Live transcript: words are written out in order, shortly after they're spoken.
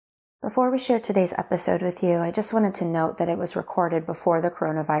Before we share today's episode with you, I just wanted to note that it was recorded before the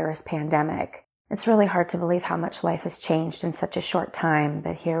coronavirus pandemic. It's really hard to believe how much life has changed in such a short time,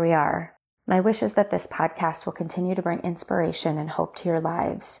 but here we are. My wish is that this podcast will continue to bring inspiration and hope to your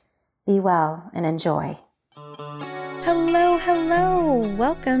lives. Be well and enjoy. Hello.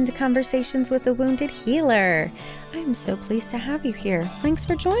 Welcome to Conversations with a Wounded Healer. I'm so pleased to have you here. Thanks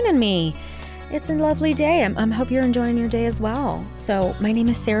for joining me. It's a lovely day. I hope you're enjoying your day as well. So my name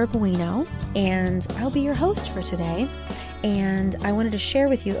is Sarah Buino, and I'll be your host for today. And I wanted to share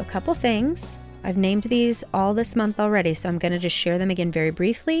with you a couple things. I've named these all this month already, so I'm going to just share them again very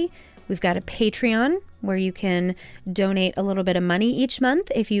briefly. We've got a Patreon where you can donate a little bit of money each month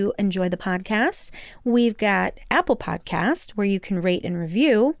if you enjoy the podcast. We've got Apple Podcast where you can rate and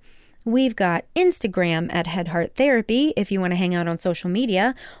review. We've got Instagram at Head Heart Therapy if you want to hang out on social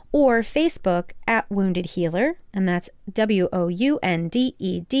media, or Facebook at Wounded Healer, and that's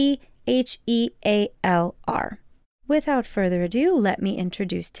WOUNDEDHEALR. Without further ado, let me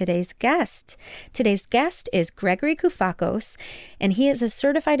introduce today's guest. Today's guest is Gregory Koufakos, and he is a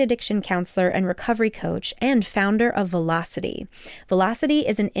certified addiction counselor and recovery coach and founder of Velocity. Velocity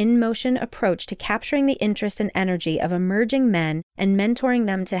is an in-motion approach to capturing the interest and energy of emerging men and mentoring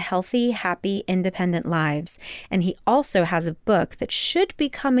them to healthy, happy, independent lives. And he also has a book that should be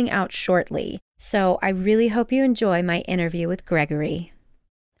coming out shortly. So I really hope you enjoy my interview with Gregory.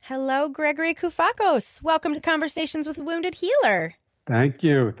 Hello, Gregory Koufakos. Welcome to Conversations with a Wounded Healer. Thank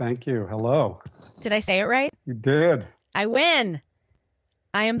you. Hello. Did I say it right? You did. I win.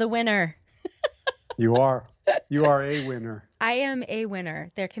 I am the winner. You are. You are a winner. I am a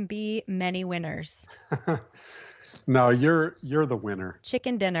winner. There can be many winners. No, you're the winner.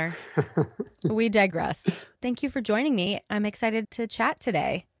 Chicken dinner. We digress. Thank you for joining me. I'm excited to chat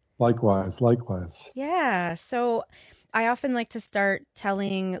today. Likewise. Yeah. So I often like to start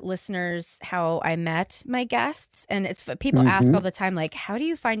telling listeners how I met my guests. And it's people ask all the time, like, how do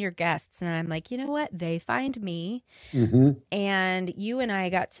you find your guests? And I'm like, you know what? They find me. And you and I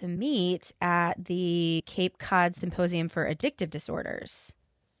got to meet at the Cape Cod Symposium for Addictive Disorders.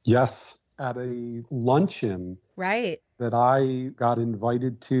 Yes, at a luncheon. Right. That I got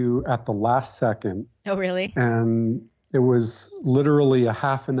invited to at the last second. Oh, really? And it was literally a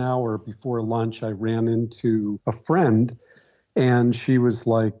half an hour before lunch. I ran into a friend and she was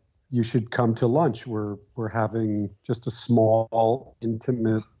like, you should come to lunch. We're having just a small,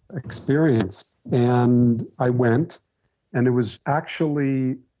 intimate experience. And I went, and it was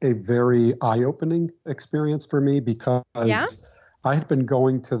actually a very eye-opening experience for me because I had been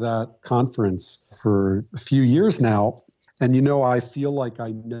going to that conference for a few years now. And, I feel like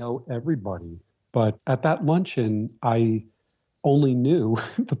I know everybody. But at that luncheon, I only knew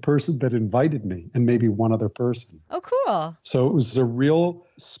the person that invited me and maybe one other person. Oh, cool. So it was a real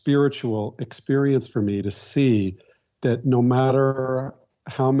spiritual experience for me to see that no matter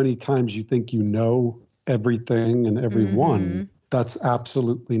how many times you think you know everything and everyone, that's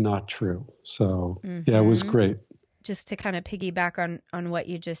absolutely not true. So, yeah, it was great. Just to kind of piggyback on what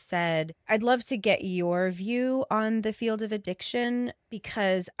you just said, I'd love to get your view on the field of addiction,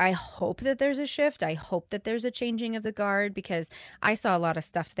 because I hope that there's a shift. I hope that there's a changing of the guard, because I saw a lot of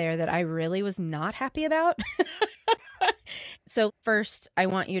stuff there that I really was not happy about. So first, I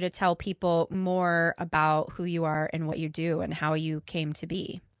want you to tell people more about who you are and what you do and how you came to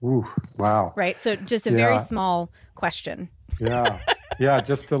be. Ooh, wow. Right. So just a very small question. Yeah,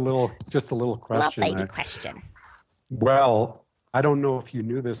 just a little question. Little baby question. Well, I don't know if you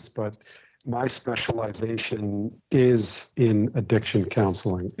knew this, but my specialization is in addiction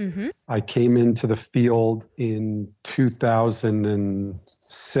counseling. I came into the field in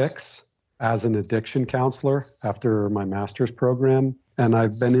 2006 as an addiction counselor after my master's program. And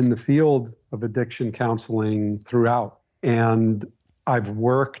I've been in the field of addiction counseling throughout. And I've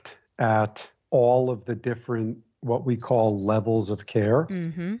worked at all of the different what we call levels of care,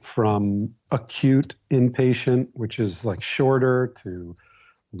 from acute inpatient, which is like shorter, to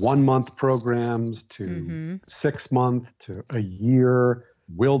 1 month programs, to 6 month, to a year,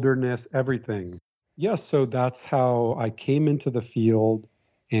 wilderness, everything. Yes, so that's how I came into the field,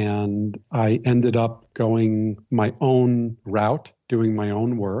 and I ended up going my own route, doing my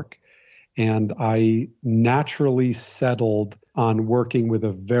own work. And I naturally settled on working with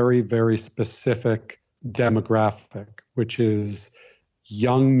a very, very specific demographic, which is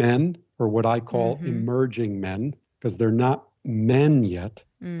young men, or what I call emerging men, because they're not men yet.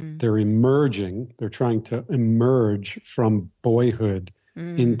 They're emerging. They're trying to emerge from boyhood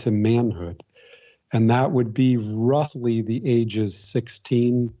into manhood. And that would be roughly the ages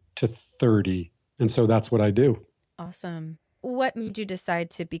 16 to 30. And so that's what I do. Awesome. what made you decide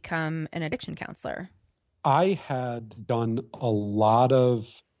to become an addiction counselor? I had done a lot of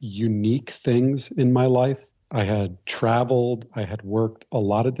unique things in my life. I had traveled, I had worked a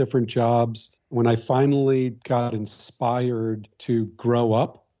lot of different jobs. When I finally got inspired to grow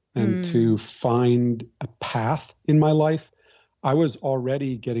up and to find a path in my life, I was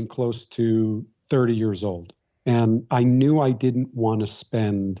already getting close to 30 years old. And I knew I didn't want to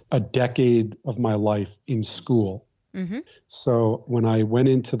spend a decade of my life in school. Mm-hmm. So when I went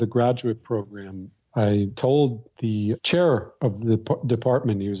into the graduate program, I told the chair of the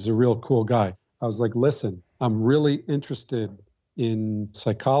department, he was a real cool guy. I was like, listen, I'm really interested in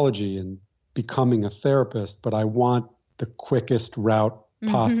psychology and becoming a therapist, but I want the quickest route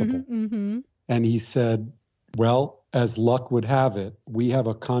possible. Mm-hmm. And he said, well, as luck would have it, we have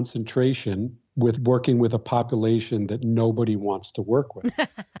a concentration with working with a population that nobody wants to work with.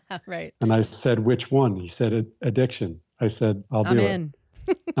 Right. And I said, which one? He said, addiction. I said, I'm in.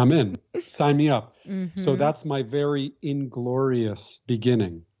 I'm in. Sign me up. Mm-hmm. So that's my very inglorious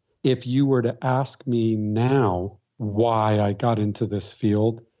beginning. If you were to ask me now why I got into this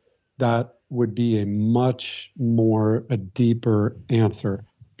field, that would be a deeper answer,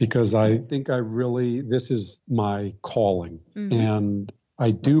 because I think this is my calling. Mm-hmm. And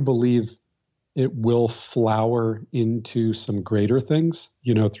I do believe it will flower into some greater things,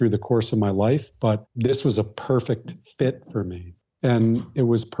 through the course of my life. But this was a perfect fit for me. And it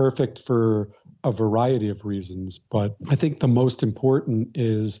was perfect for a variety of reasons. But I think the most important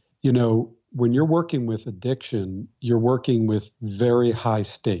is, when you're working with addiction, you're working with very high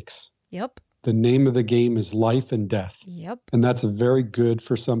stakes. Yep. The name of the game is life and death. Yep. And that's very good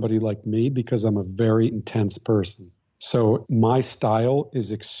for somebody like me because I'm a very intense person. So my style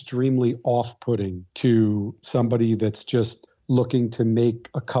is extremely off-putting to somebody that's just looking to make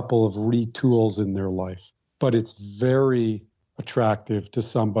a couple of retools in their life. But it's very attractive to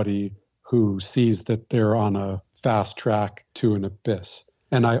somebody who sees that they're on a fast track to an abyss.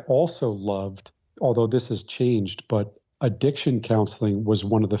 And I also loved, although this has changed, but addiction counseling was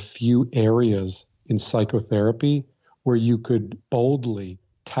one of the few areas in psychotherapy where you could boldly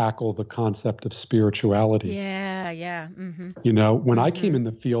tackle the concept of spirituality. Yeah. Mm-hmm. When I came in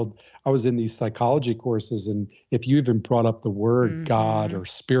the field, I was in these psychology courses, and if you even brought up the word God or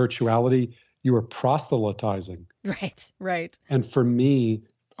spirituality, you were proselytizing. Right. And for me,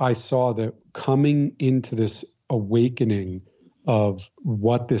 I saw that coming into this awakening of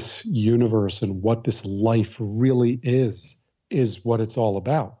what this universe and what this life really is what it's all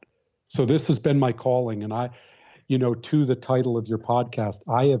about. So this has been my calling. And I, to the title of your podcast,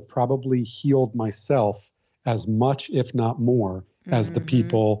 I have probably healed myself as much, if not more, as the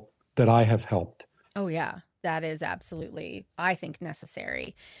people that I have helped. Oh, yeah. That is absolutely, I think,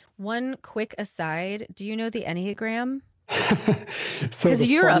 necessary. One quick aside, do you know the Enneagram? Because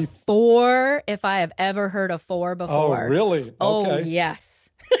you're a 4, if I have ever heard a 4 before. Oh, really? Okay. Oh, yes.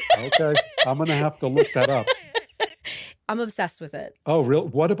 Okay. I'm going to have to look that up. I'm obsessed with it. Oh, real?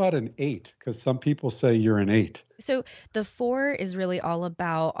 What about an 8? Because some people say you're an 8. So the 4 is really all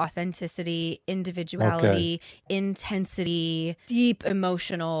about authenticity, individuality, intensity, deep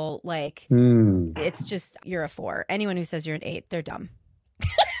emotional, it's just, you're a 4. Anyone who says you're an 8, they're dumb.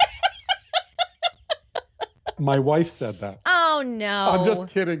 My wife said that. Oh, no. I'm just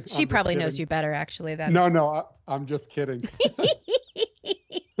kidding. She probably knows you better, actually. No, I'm just kidding.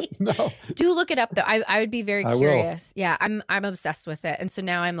 No. Do look it up, though. I would be very curious. Will. Yeah, I'm obsessed with it. And so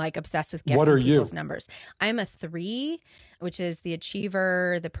now I'm obsessed with guessing people's numbers. I'm a 3, which is the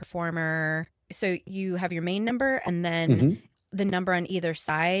achiever, the performer. So you have your main number, and then the number on either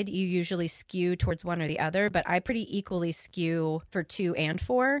side, you usually skew towards one or the other, but I pretty equally skew for 2 and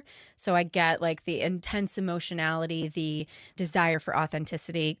 4. So I get the intense emotionality, the desire for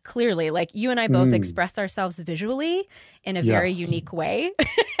authenticity. Clearly, you and I both express ourselves visually in a very unique way.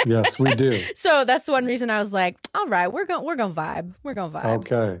 Yes, we do. So that's one reason I was like, all right, we're going to vibe. We're going to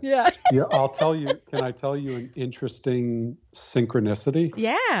vibe. Okay. Yeah. Yeah, can I tell you an interesting synchronicity?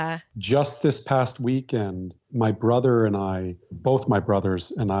 Yeah. Just this past weekend, my brother and I, both my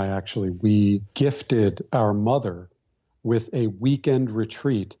brothers and I actually, we gifted our mother with a weekend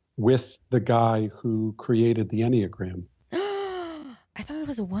retreat with the guy who created the Enneagram. I thought it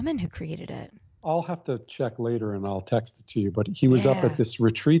was a woman who created it. I'll have to check later and I'll text it to you. But he was up at this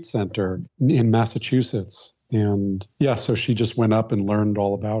retreat center in Massachusetts. And so she just went up and learned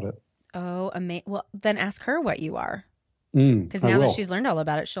all about it. Oh, amazing. Well, then ask her what you are. Because now that she's learned all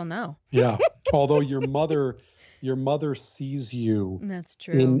about it, she'll know. Yeah. Although your mother sees you That's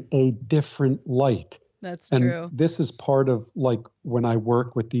true. in a different light. That's and true. This is part of when I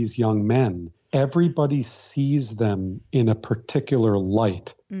work with these young men, everybody sees them in a particular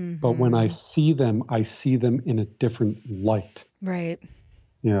light. But when I see them in a different light. Right.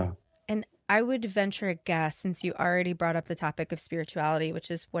 Yeah. And I would venture a guess, since you already brought up the topic of spirituality, which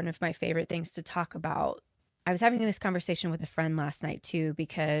is one of my favorite things to talk about. I was having this conversation with a friend last night too,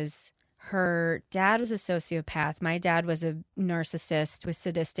 because her dad was a sociopath. My dad was a narcissist with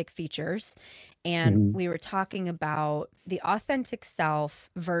sadistic features. And we were talking about the authentic self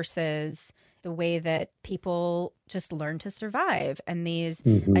versus the way that people just learn to survive, and these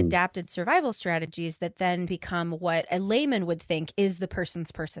adapted survival strategies that then become what a layman would think is the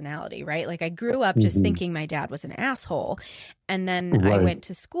person's personality, right? Like I grew up just thinking my dad was an asshole. And then I went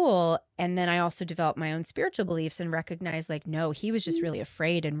to school, and then I also developed my own spiritual beliefs and recognized like, no, he was just really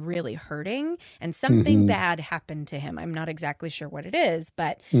afraid and really hurting, and something bad happened to him. I'm not exactly sure what it is,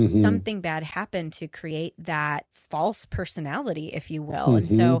 but something bad happened to create that false personality, if you will. And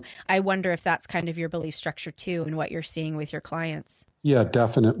so I wonder if that's kind of your belief structure too, and what you're seeing with your clients. Yeah,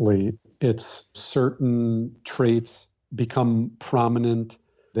 definitely. It's certain traits become prominent.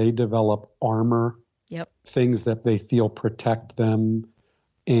 They develop armor. Yep. Things that they feel protect them,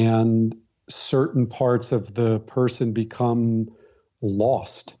 and certain parts of the person become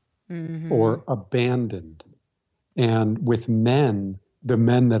lost or abandoned. And with men, the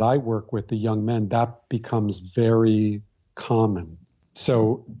men that I work with, the young men, that becomes very common.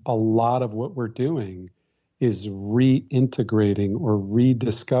 So a lot of what we're doing is reintegrating or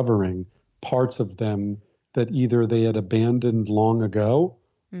rediscovering parts of them that either they had abandoned long ago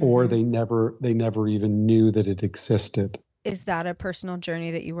or they never even knew that it existed. Is that a personal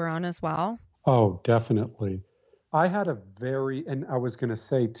journey that you were on as well? Oh, definitely. I had and I was going to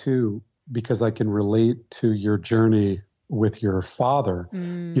say too, because I can relate to your journey with your father,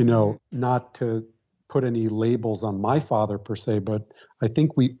 you know, not to put any labels on my father per se, but I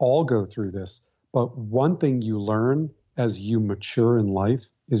think we all go through this. But one thing you learn as you mature in life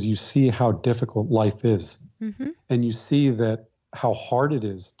is you see how difficult life is. And you see that how hard it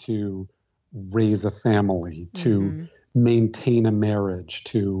is to raise a family, to maintain a marriage,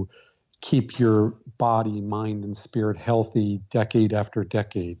 to keep your body, mind, and spirit healthy decade after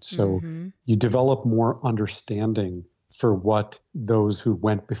decade. So you develop more understanding for what those who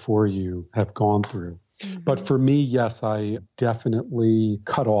went before you have gone through. But for me, yes, I definitely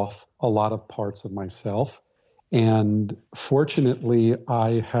cut off a lot of parts of myself. And fortunately,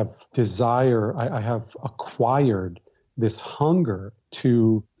 I have acquired this hunger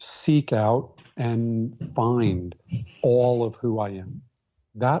to seek out and find all of who I am.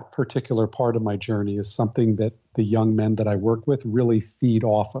 That particular part of my journey is something that the young men that I work with really feed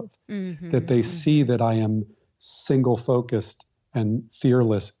off of, that they see that I am single focused and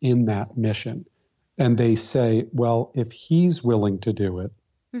fearless in that mission. And they say, well, if he's willing to do it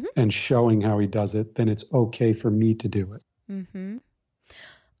and showing how he does it, then it's okay for me to do it.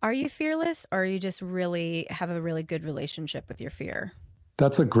 Are you fearless, or you just really have a really good relationship with your fear?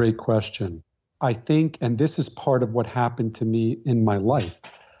 That's a great question. I think, and this is part of what happened to me in my life,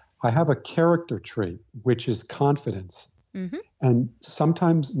 I have a character trait, which is confidence. And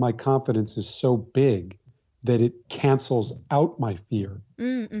sometimes my confidence is so big that it cancels out my fear.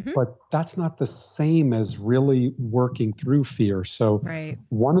 But that's not the same as really working through fear. So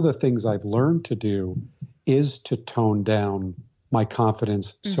one of the things I've learned to do is to tone down my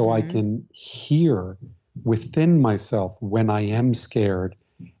confidence so I can hear within myself when I am scared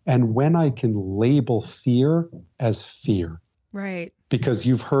and when I can label fear as fear. Right. Because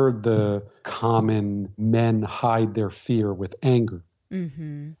you've heard the common men hide their fear with anger.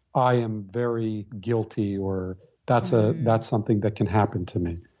 I am very guilty, or that's something that can happen to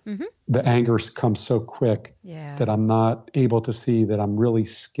me. The anger comes so quick that I'm not able to see that I'm really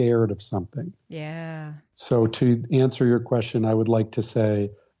scared of something. So to answer your question, I would like to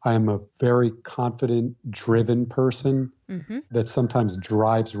say I am a very confident, driven person that sometimes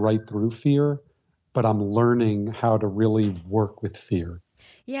drives right through fear, but I'm learning how to really work with fear.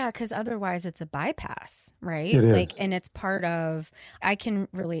 Yeah, because otherwise it's a bypass, right? It is. Like, and it's part of, I can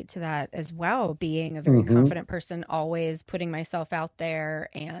relate to that as well, being a very confident person, always putting myself out there,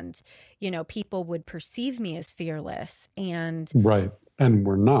 and, you know, people would perceive me as fearless, and right. And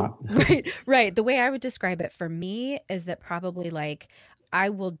we're not. Right. The way I would describe it for me is that probably like I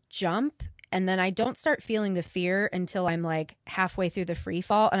will jump, and then I don't start feeling the fear until I'm like halfway through the free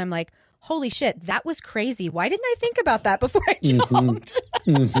fall, and I'm like, holy shit, that was crazy. Why didn't I think about that before I jumped?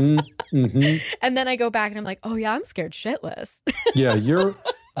 And then I go back and I'm like, oh yeah, I'm scared shitless. Yeah, you're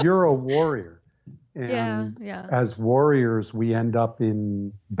a warrior. And as warriors, we end up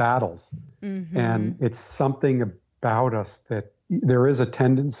in battles. And it's something about us that there is a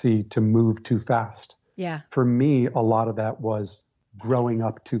tendency to move too fast. Yeah. For me, a lot of that was growing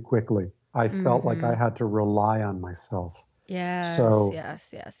up too quickly. I felt like I had to rely on myself. Yes, So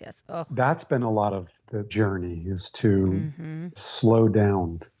yes. Oh. that's been a lot of the journey, is to slow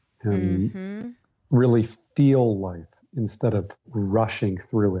down and really feel life instead of rushing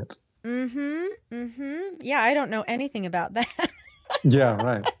through it. Yeah, I don't know anything about that. Yeah,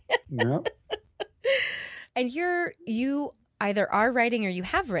 right. Yep. And you either are writing or you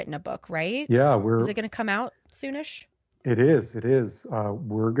have written a book, right? Yeah, Is it going to come out soonish? It is.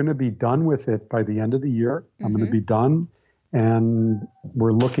 We're going to be done with it by the end of the year. I'm going to be done, and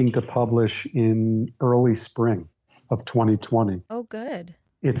we're looking to publish in early spring of 2020. Oh, good.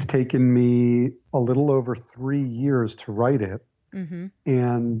 It's taken me a little over 3 years to write it,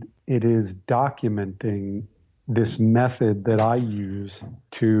 and it is documenting this method that I use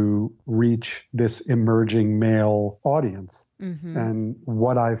to reach this emerging male audience. And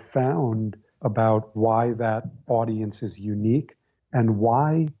what I've found about why that audience is unique and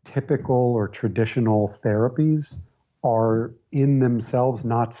why typical or traditional therapies are in themselves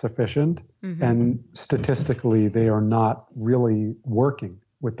not sufficient. And statistically, they are not really working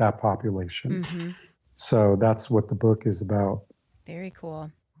with that population. So that's what the book is about. Very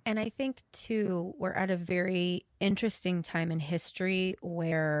cool. And I think, too, we're at a very interesting time in history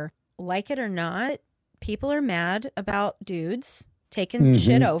where, like it or not, people are mad about dudes taking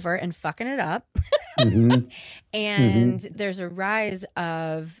shit over and fucking it up. And there's a rise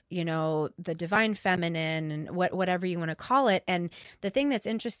of, the divine feminine and whatever you want to call it. And the thing that's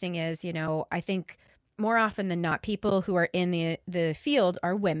interesting is, I think more often than not, people who are in the field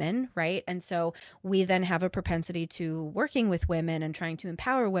are women, right? And so we then have a propensity to working with women and trying to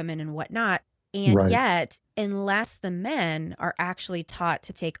empower women and whatnot. And yet, unless the men are actually taught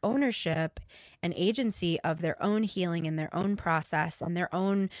to take ownership and agency of their own healing and their own process and their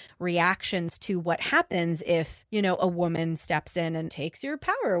own reactions to what happens if, a woman steps in and takes your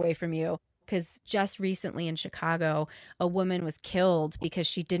power away from you. Because just recently in Chicago, a woman was killed because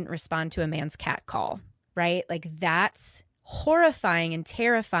she didn't respond to a man's cat call, right? Like, that's horrifying and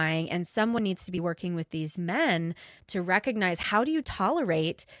terrifying. And someone needs to be working with these men to recognize, how do you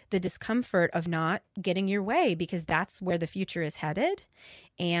tolerate the discomfort of not getting your way? Because that's where the future is headed.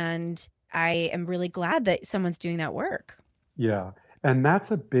 And I am really glad that someone's doing that work. Yeah. And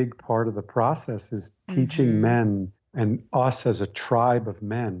that's a big part of the process, is teaching men, and us as a tribe of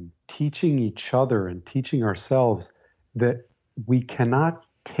men, teaching each other and teaching ourselves that we cannot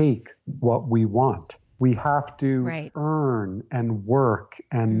take what we want. We have to earn and work,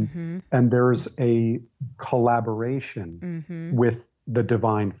 and there's a collaboration with the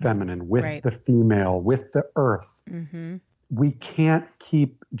divine feminine, with the female, with the earth. We can't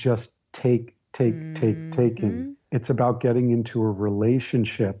keep just taking. It's about getting into a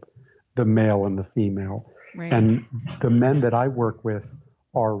relationship, the male and the female. And the men that I work with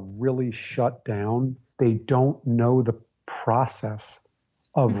are really shut down. They don't know the process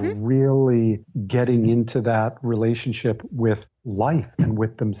of really getting into that relationship with life and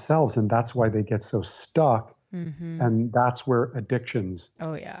with themselves. And that's why they get so stuck. And that's where addictions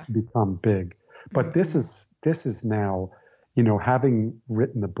become big. But this is now, having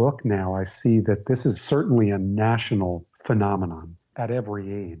written the book now, I see that this is certainly a national phenomenon at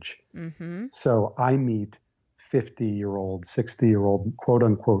every age. So I meet 50-year-old, 60-year-old, quote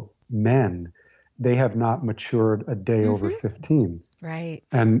unquote, men. They have not matured a day over 15. Right.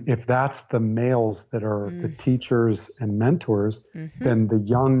 And if that's the males that are the teachers and mentors, then the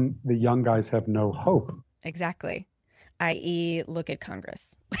young guys have no hope. Exactly. I.e., look at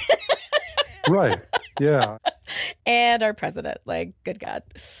Congress. Right. Yeah. And our president. Like, good God.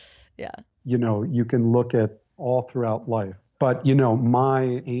 Yeah. You can look at all throughout life. But,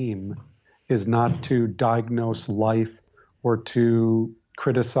 my aim is not to diagnose life or to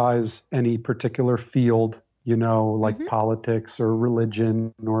criticize any particular field, like politics or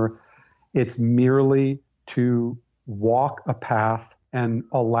religion, or it's merely to walk a path and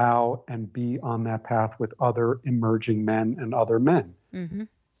allow and be on that path with other emerging men and other men.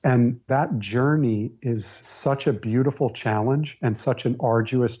 And that journey is such a beautiful challenge and such an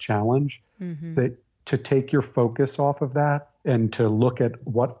arduous challenge that to take your focus off of that and to look at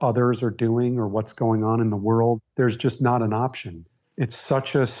what others are doing or what's going on in the world, there's just not an option. It's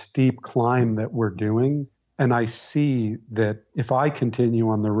such a steep climb that we're doing. And I see that if I continue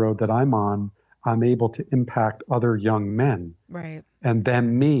on the road that I'm on, I'm able to impact other young men. Right. And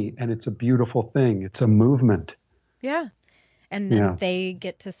then me. And it's a beautiful thing. It's a movement. Yeah. And then they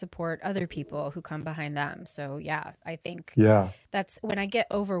get to support other people who come behind them. So yeah, I think that's when I get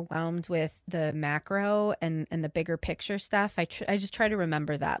overwhelmed with the macro and the bigger picture stuff. I just try to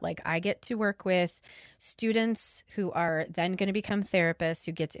remember that, like, I get to work with students who are then going to become therapists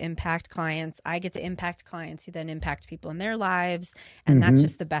who get to impact clients. I get to impact clients who then impact people in their lives. And that's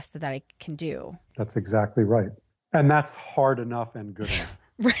just the best that I can do. That's exactly right. And that's hard enough and good enough.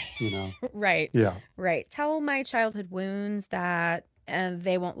 Right. You know? Right. Yeah. Right. Tell my childhood wounds that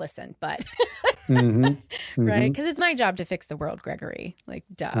they won't listen, but right. Because it's my job to fix the world, Gregory. Like,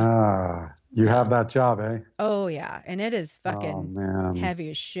 duh. You have that job, eh? Oh, yeah. And it is fucking heavy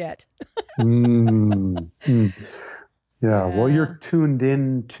as shit. Yeah. Well, you're tuned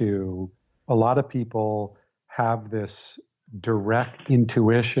into, a lot of people have this direct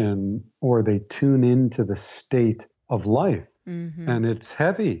intuition, or they tune into the state of life. And it's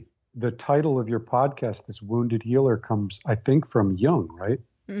heavy. The title of your podcast, this Wounded Healer, comes, I think, from Jung, right?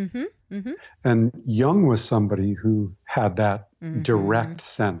 And Jung was somebody who had that direct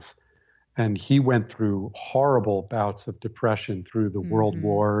sense. And he went through horrible bouts of depression through the world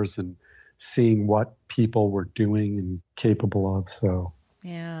wars and seeing what people were doing and capable of. So,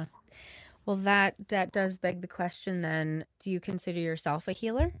 yeah. Well, that does beg the question then, do you consider yourself a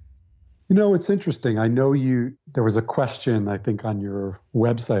healer? You know, it's interesting. I know there was a question, I think, on your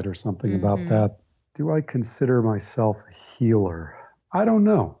website or something about that. Do I consider myself a healer? I don't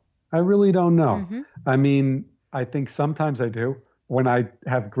know. I really don't know. I mean, I think sometimes I do when I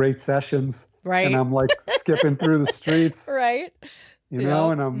have great sessions, right? And I'm like skipping through the streets, right? You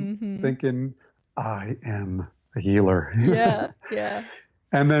know, and I'm thinking, I am a healer. Yeah.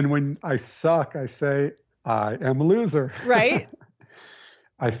 And then when I suck, I say, I am a loser. Right.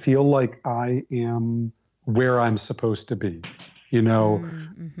 I feel like I am where I'm supposed to be. You know,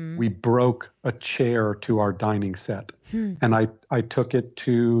 we broke a chair to our dining set, and I took it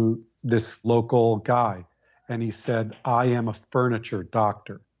to this local guy, and he said, I am a furniture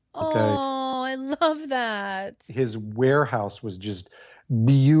doctor. Okay. Oh, I love that. His warehouse was just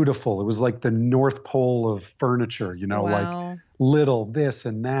beautiful. It was like the North Pole of furniture, you know, like little this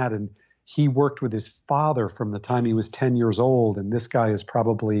and that. And he worked with his father from the time he was 10 years old, and this guy is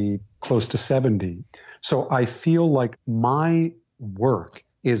probably close to 70. So I feel like my work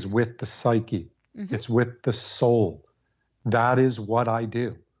is with the psyche. It's with the soul. That is what I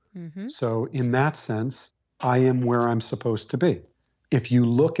do. So in that sense, I am where I'm supposed to be. If you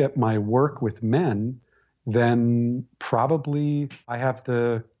look at my work with men, then probably I have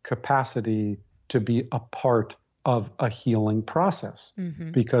the capacity to be a part of a healing process,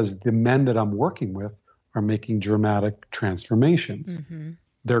 because the men that I'm working with are making dramatic transformations.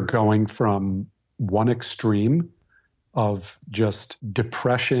 They're going from one extreme of just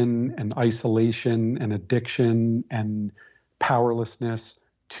depression and isolation and addiction and powerlessness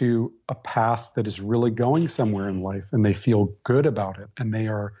to a path that is really going somewhere in life, and they feel good about it, and they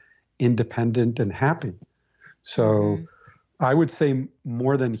are independent and happy. So I would say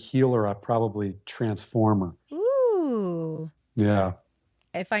more than healer, I'm probably transformer. Ooh. Yeah.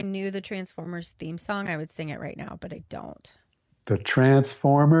 If I knew the Transformers theme song, I would sing it right now, but I don't. The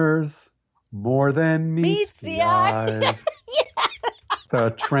Transformers, more than meets the eyes. Yes. The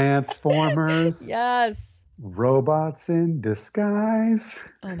Transformers. Yes. Robots in disguise.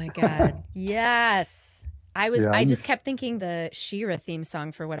 Oh my God. Yes. I just kept thinking the She-Ra theme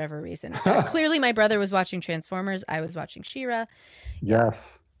song for whatever reason. Clearly my brother was watching Transformers. I was watching She-Ra.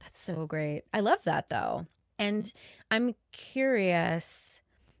 Yes. That's so great. I love that though. And I'm curious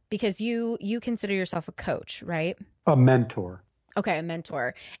because you consider yourself a coach, right? A mentor. Okay, a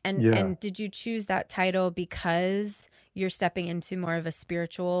mentor. And did you choose that title because you're stepping into more of a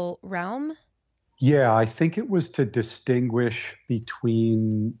spiritual realm? Yeah, I think it was to distinguish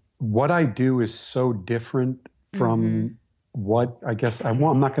between what I do is so different from what I guess I'm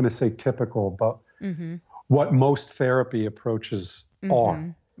not going to say typical, but what most therapy approaches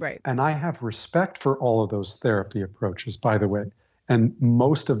are. Right. And I have respect for all of those therapy approaches, by the way. And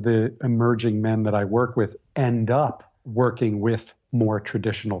most of the emerging men that I work with end up working with more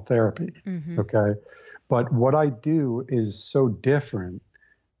traditional therapy. Okay. But what I do is so different.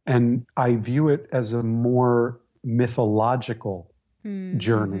 And I view it as a more mythological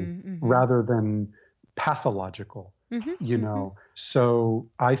journey rather than pathological, you know. So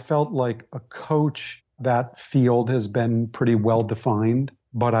I felt like a coach, that field has been pretty well defined,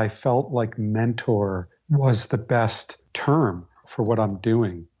 but I felt like mentor was the best term for what I'm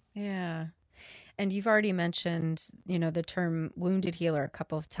doing. Yeah. And you've already mentioned, you know, the term wounded healer a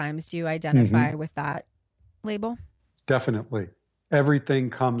couple of times. Do you identify with that label? Definitely. Everything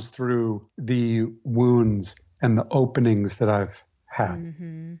comes through the wounds and the openings that I've had.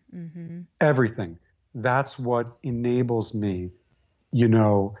 Everything. That's what enables me.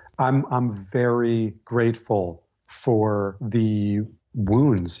 I'm very grateful for the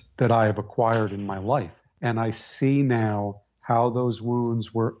wounds that I have acquired in my life. And I see now how those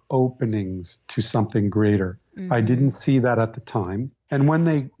wounds were openings to something greater. I didn't see that at the time. And when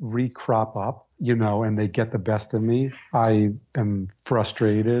they recrop up, and they get the best of me, I am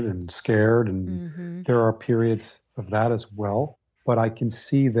frustrated and scared. And there are periods of that as well. But I can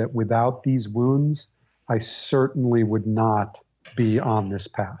see that without these wounds, I certainly would not be on this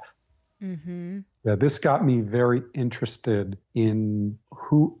path. Yeah, this got me very interested in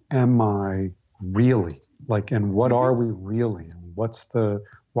who am I really? And what are we really? And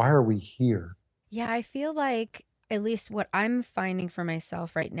why are we here? Yeah, I feel like at least what I'm finding for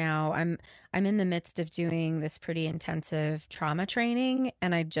myself right now, I'm in the midst of doing this pretty intensive trauma training.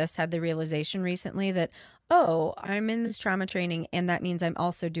 And I just had the realization recently that, oh, I'm in this trauma training and that means I'm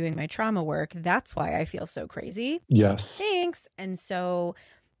also doing my trauma work. That's why I feel so crazy. Yes. Thanks. And so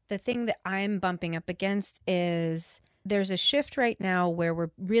the thing that I'm bumping up against is there's a shift right now where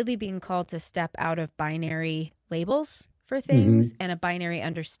we're really being called to step out of binary labels for things and a binary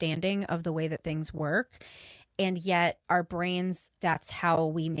understanding of the way that things work. And yet our brains, that's how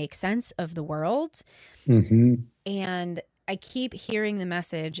we make sense of the world. And I keep hearing the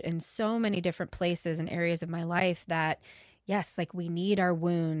message in so many different places and areas of my life that, yes, we need our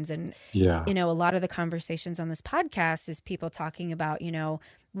wounds. And, a lot of the conversations on this podcast is people talking about,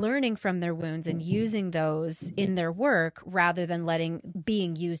 learning from their wounds and using those in their work rather than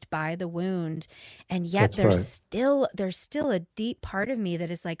being used by the wound. And yet there's still a deep part of me that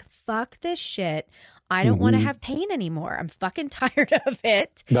is like, fuck this shit. I don't want to have pain anymore. I'm fucking tired of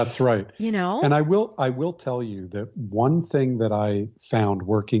it. That's right. And I will tell you that one thing that I found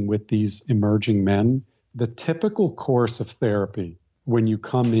working with these emerging men, the typical course of therapy when you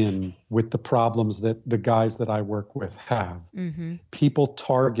come in with the problems that the guys that I work with have, people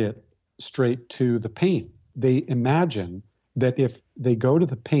target straight to the pain. They imagine that if they go to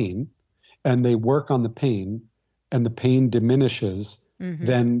the pain and they work on the pain and the pain diminishes,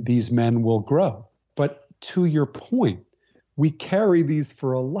 then these men will grow. But to your point, we carry these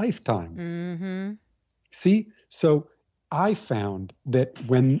for a lifetime. See? So I found that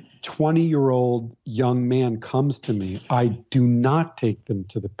when 20-year-old young man comes to me, I do not take them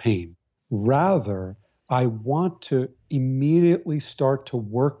to the pain. Rather, I want to immediately start to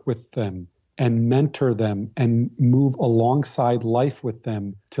work with them and mentor them and move alongside life with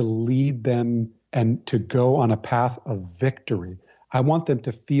them to lead them and to go on a path of victory. I want them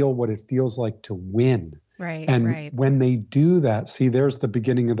to feel what it feels like to win. Right. And when they do that, see, there's the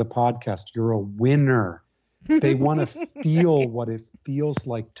beginning of the podcast. You're a winner. They want to feel what it feels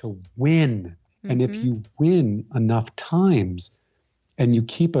like to win. And if you win enough times and you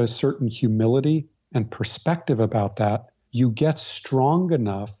keep a certain humility and perspective about that, you get strong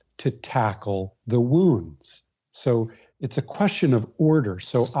enough to tackle the wounds. So it's a question of order.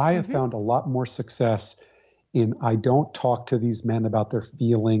 So I have found a lot more success in I don't talk to these men about their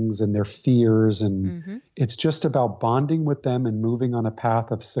feelings and their fears. And it's just about bonding with them and moving on a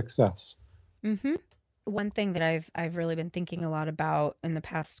path of success. One thing that I've really been thinking a lot about in the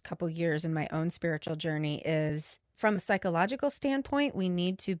past couple years in my own spiritual journey is from a psychological standpoint, we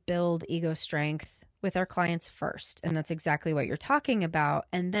need to build ego strength with our clients first. And that's exactly what you're talking about.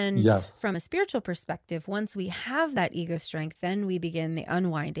 And then from a spiritual perspective, once we have that ego strength, then we begin the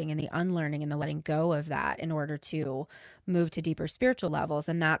unwinding and the unlearning and the letting go of that in order to move to deeper spiritual levels.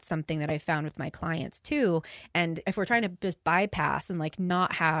 And that's something that I found with my clients too. And if we're trying to just bypass and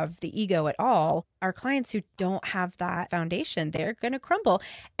not have the ego at all, our clients who don't have that foundation, they're going to crumble.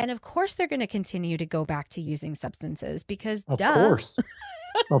 And of course, they're going to continue to go back to using substances because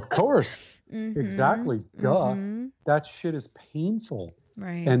Of course. Exactly. Duh. That shit is painful.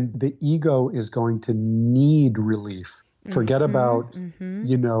 Right. And the ego is going to need relief. Forget about,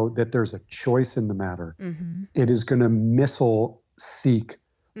 that there's a choice in the matter. It is going to missile seek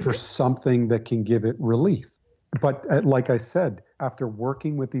for something that can give it relief. But like I said, after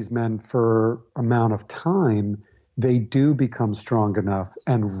working with these men for amount of time, they do become strong enough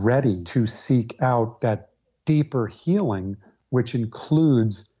and ready to seek out that deeper healing, which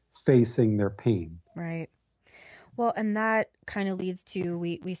includes facing their pain. Right. Well, and that kind of leads to,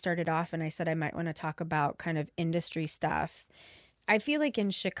 we started off and I said I might want to talk about kind of industry stuff. I feel like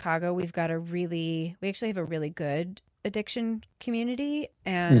in Chicago, we actually have a really good addiction community,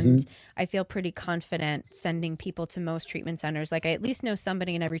 and I feel pretty confident sending people to most treatment centers. Like I at least know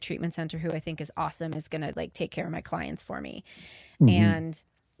somebody in every treatment center who I think is awesome is going to like take care of my clients for me. And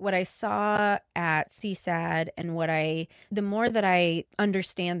what I saw at CSAD and the more that I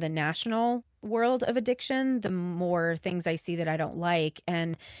understand the national world of addiction, the more things I see that I don't like.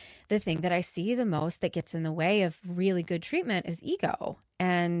 And the thing that I see the most that gets in the way of really good treatment is ego.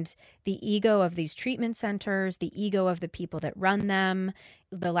 And the ego of these treatment centers, the ego of the people that run them,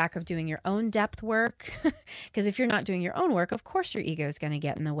 the lack of doing your own depth work. Because if you're not doing your own work, of course your ego is going to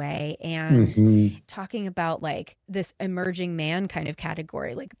get in the way. And talking about like this emerging man kind of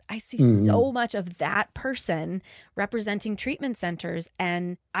category, like I see so much of that person representing treatment centers,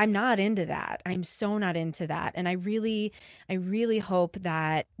 and I'm not into that. I'm so not into that. And I really hope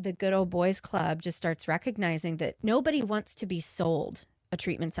that the Good Old Boys Club just starts recognizing that nobody wants to be sold a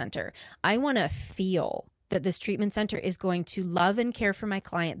treatment center. I want to feel that this treatment center is going to love and care for my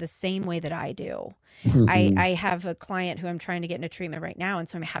client the same way that I do. I have a client who I'm trying to get into treatment right now. And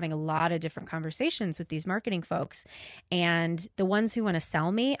so I'm having a lot of different conversations with these marketing folks. And the ones who want to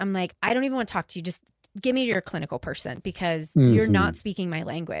sell me, I'm like, I don't even want to talk to you. Just give me your clinical person because you're not speaking my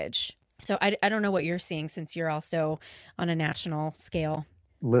language. So I don't know what you're seeing since you're also on a national scale.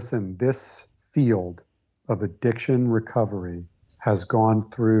 Listen, this field of addiction recovery has gone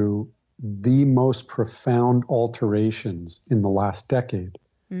through the most profound alterations in the last decade.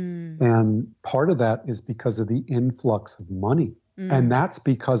 And part of that is because of the influx of money. And that's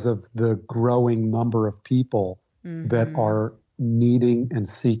because of the growing number of people that are needing and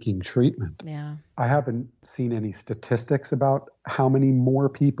seeking treatment. Yeah. I haven't seen any statistics about how many more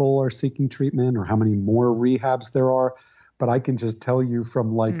people are seeking treatment or how many more rehabs there are, but I can just tell you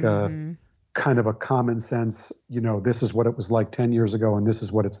from like a kind of a common sense, this is what it was like 10 years ago and this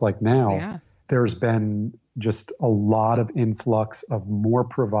is what it's like now. Yeah. There's been just a lot of influx of more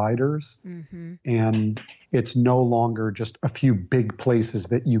providers, and it's no longer just a few big places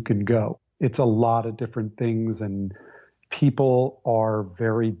that you can go. It's a lot of different things, and people are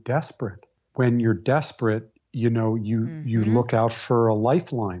very desperate. When you're desperate, you look out for a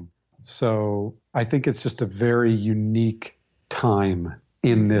lifeline. So I think it's just a very unique time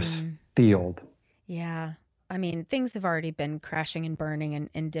in this field. Yeah. I mean, things have already been crashing and burning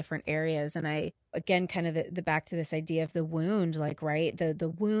in different areas. And I, again, kind of the back to this idea of the wound, like, right,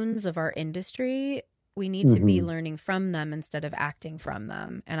 the wounds of our industry, we need to be learning from them instead of acting from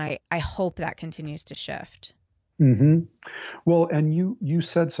them. And I hope that continues to shift. Well, and you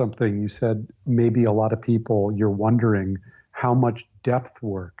said something. You said maybe a lot of people, you're wondering how much depth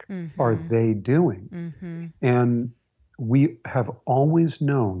work are they doing? And we have always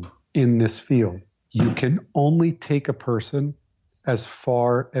known in this field, you can only take a person as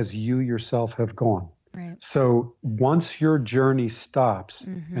far as you yourself have gone. Right. So once your journey stops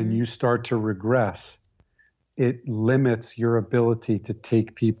and you start to regress, it limits your ability to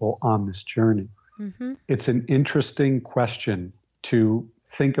take people on this journey. It's an interesting question to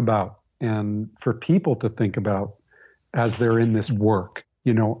think about and for people to think about as they're in this work.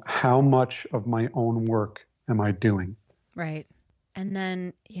 How much of my own work am I doing? Right. And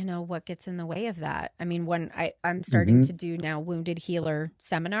then, what gets in the way of that? I mean, when I'm starting to do now wounded healer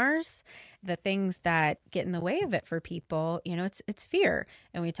seminars, the things that get in the way of it for people, it's fear.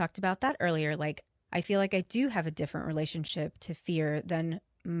 And we talked about that earlier. Like, I feel like I do have a different relationship to fear than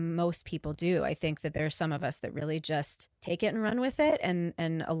most people do. I think that there's some of us that really just take it and run with it.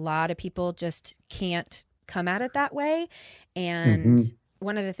 And a lot of people just can't come at it that way. And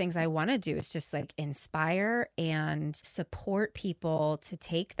one of the things I want to do is just like inspire and support people to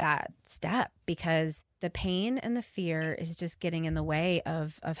take that step, because the pain and the fear is just getting in the way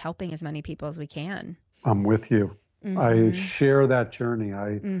of helping as many people as we can. I'm with you. I share that journey.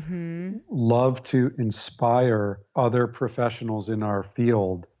 I love to inspire other professionals in our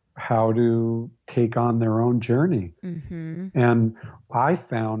field how to take on their own journey. And I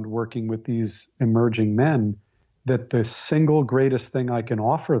found working with these emerging men that the single greatest thing I can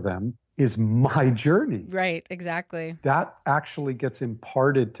offer them is my journey. Right, exactly. That actually gets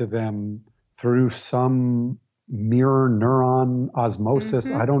imparted to them through some mirror neuron osmosis.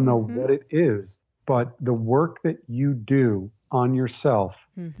 I don't know what it is, but the work that you do on yourself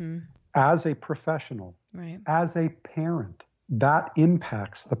as a professional, as a parent, that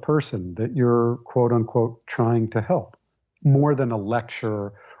impacts the person that you're quote unquote trying to help more than a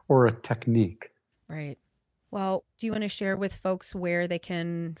lecture or a technique. Right. Well, do you want to share with folks where they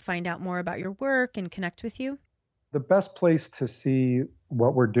can find out more about your work and connect with you? The best place to see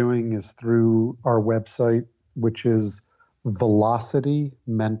what we're doing is through our website, which is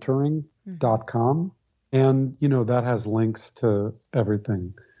velocitymentoring.com. And, that has links to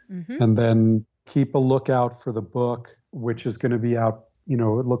everything. Mm-hmm. And then keep a lookout for the book, which is going to be out, it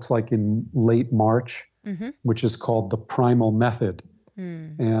looks like in late March, which is called The Primal Method.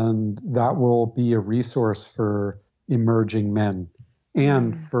 And that will be a resource for emerging men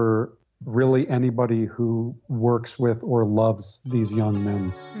and for really anybody who works with or loves these young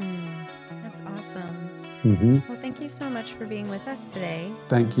men. That's awesome. Mm-hmm. Well, thank you so much for being with us today.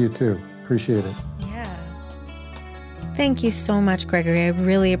 Thank you too. Appreciate it. Yeah. Thank you so much, Gregory. I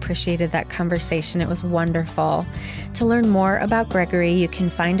really appreciated that conversation. It was wonderful. To learn more about Gregory, you can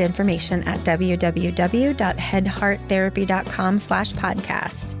find information at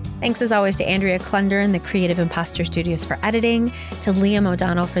www.headhearttherapy.com/podcast. Thanks as always to Andrea Klunder and the Creative Imposter Studios for editing, to Liam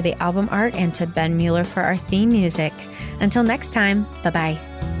O'Donnell for the album art, and to Ben Mueller for our theme music. Until next time, bye-bye.